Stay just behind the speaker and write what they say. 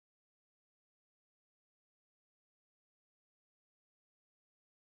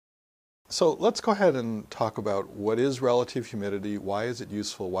So let's go ahead and talk about what is relative humidity, why is it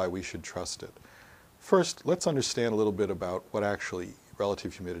useful, why we should trust it. First, let's understand a little bit about what actually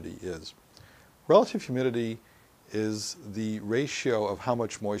relative humidity is. Relative humidity is the ratio of how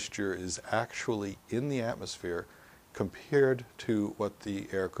much moisture is actually in the atmosphere compared to what the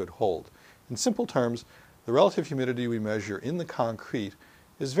air could hold. In simple terms, the relative humidity we measure in the concrete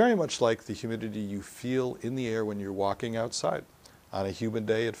is very much like the humidity you feel in the air when you're walking outside. On a humid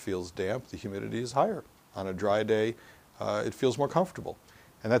day, it feels damp, the humidity is higher. On a dry day, it feels more comfortable.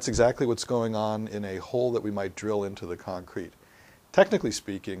 And that's exactly what's going on in a hole that we might drill into the concrete. Technically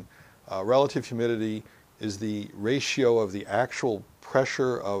speaking, relative humidity is the ratio of the actual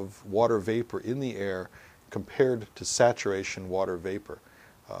pressure of water vapor in the air compared to saturation water vapor.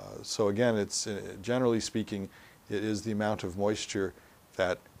 So again, it's generally speaking, it is the amount of moisture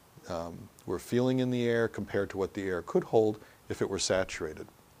that we're feeling in the air compared to what the air could hold if it were saturated.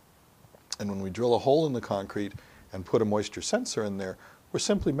 And when we drill a hole in the concrete and put a moisture sensor in there, we're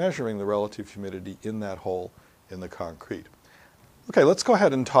simply measuring the relative humidity in that hole in the concrete. Okay, let's go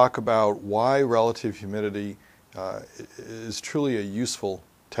ahead and talk about why relative humidity is truly a useful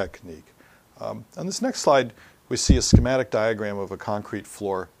technique. On this next slide, we see a schematic diagram of a concrete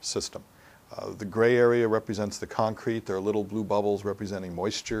floor system. The gray area represents the concrete. There are little blue bubbles representing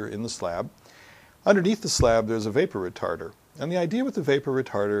moisture in the slab. Underneath the slab, there's a vapor retarder. And the idea with the vapor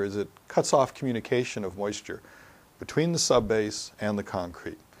retarder is it cuts off communication of moisture between the subbase and the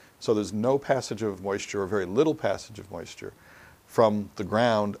concrete. So there's no passage of moisture, or very little passage of moisture, from the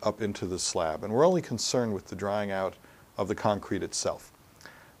ground up into the slab. And we're only concerned with the drying out of the concrete itself.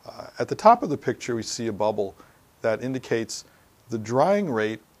 At the top of the picture, we see a bubble that indicates the drying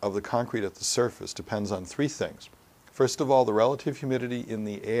rate of the concrete at the surface depends on three things. First of all, the relative humidity in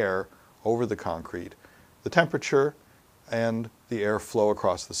the air over the concrete, the temperature, and the air flow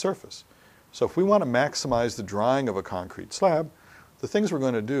across the surface. So if we want to maximize the drying of a concrete slab, the things we're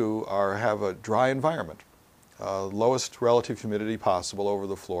going to do are have a dry environment, lowest relative humidity possible over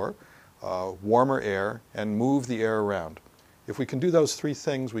the floor, warmer air, and move the air around. If we can do those three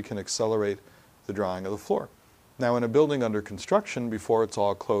things, we can accelerate the drying of the floor. Now, in a building under construction, before it's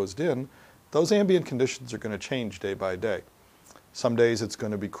all closed in, those ambient conditions are going to change day by day. Some days it's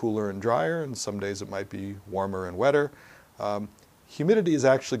going to be cooler and drier, and some days it might be warmer and wetter. Humidity is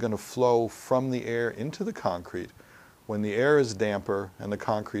actually going to flow from the air into the concrete when the air is damper and the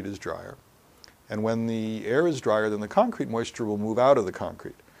concrete is drier. And when the air is drier, then the concrete moisture will move out of the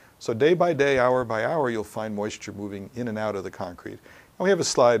concrete. So day by day, hour by hour, you'll find moisture moving in and out of the concrete. And we have a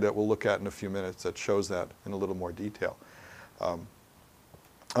slide that we'll look at in a few minutes that shows that in a little more detail. On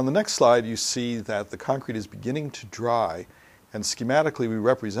the next slide, you see that the concrete is beginning to dry, and schematically we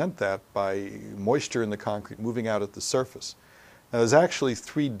represent that by moisture in the concrete moving out at the surface. Now, there's actually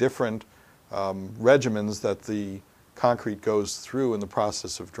three different regimens that the concrete goes through in the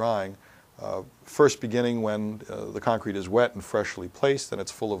process of drying. First beginning when the concrete is wet and freshly placed and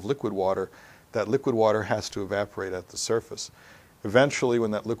it's full of liquid water. That liquid water has to evaporate at the surface. Eventually,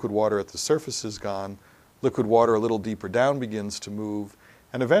 when that liquid water at the surface is gone, liquid water a little deeper down begins to move,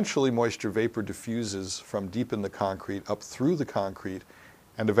 and eventually moisture vapor diffuses from deep in the concrete up through the concrete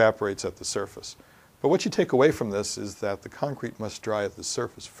and evaporates at the surface. But what you take away from this is that the concrete must dry at the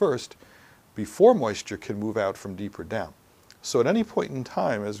surface first before moisture can move out from deeper down. So at any point in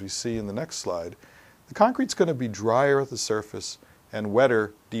time, as we see in the next slide, the concrete's going to be drier at the surface and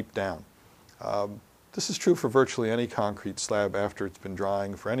wetter deep down. This is true for virtually any concrete slab after it's been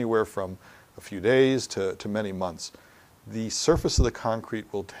drying for anywhere from a few days to many months. The surface of the concrete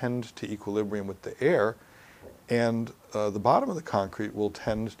will tend to equilibrium with the air, and the bottom of the concrete will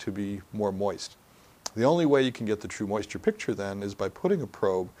tend to be more moist. The only way you can get the true moisture picture then is by putting a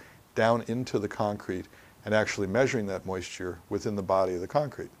probe down into the concrete and actually measuring that moisture within the body of the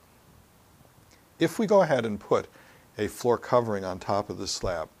concrete. If we go ahead and put a floor covering on top of the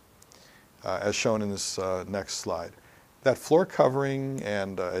slab, as shown in this next slide, that floor covering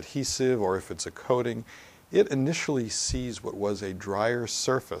and adhesive, or if it's a coating, it initially sees what was a drier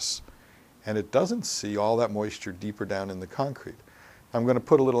surface, and it doesn't see all that moisture deeper down in the concrete. I'm going to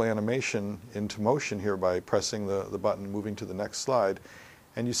put a little animation into motion here by pressing the button, moving to the next slide,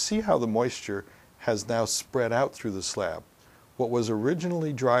 and you see how the moisture has now spread out through the slab. What was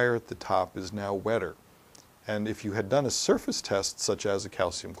originally drier at the top is now wetter. And if you had done a surface test, such as a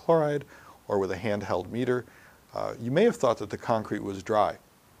calcium chloride or with a handheld meter, you may have thought that the concrete was dry.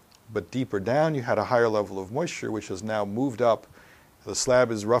 But deeper down, you had a higher level of moisture, which has now moved up. The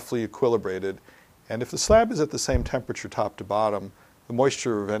slab is roughly equilibrated. And if the slab is at the same temperature top to bottom, the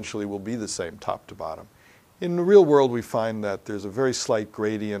moisture eventually will be the same top to bottom. In the real world, we find that there's a very slight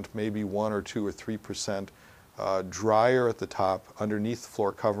gradient, maybe 1 or 2 or 3% drier at the top underneath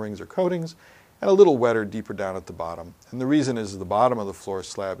floor coverings or coatings, and a little wetter deeper down at the bottom. And the reason is the bottom of the floor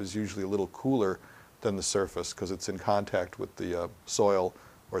slab is usually a little cooler than the surface because it's in contact with the soil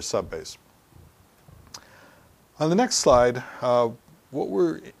or subbase. On the next slide, what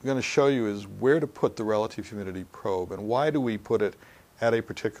we're going to show you is where to put the relative humidity probe and why do we put it at a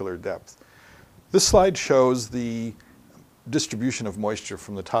particular depth. This slide shows the distribution of moisture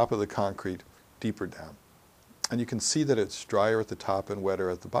from the top of the concrete deeper down. And you can see that it's drier at the top and wetter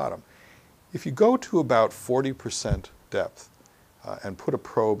at the bottom. If you go to about 40% depth and put a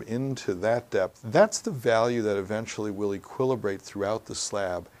probe into that depth, that's the value that eventually will equilibrate throughout the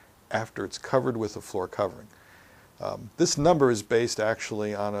slab after it's covered with a floor covering. This number is based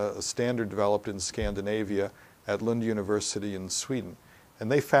actually on a standard developed in Scandinavia at Lund University in Sweden.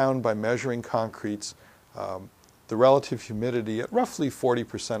 And they found by measuring concretes, the relative humidity at roughly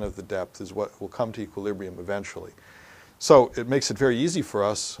 40% of the depth is what will come to equilibrium eventually. So it makes it very easy for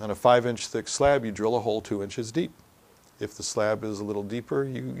us. On a 5-inch thick slab, you drill a hole 2 inches deep. If the slab is a little deeper,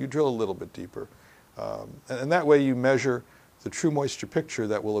 you drill a little bit deeper. And that way you measure the true moisture picture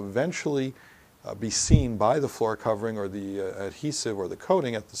that will eventually be seen by the floor covering or the adhesive or the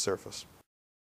coating at the surface.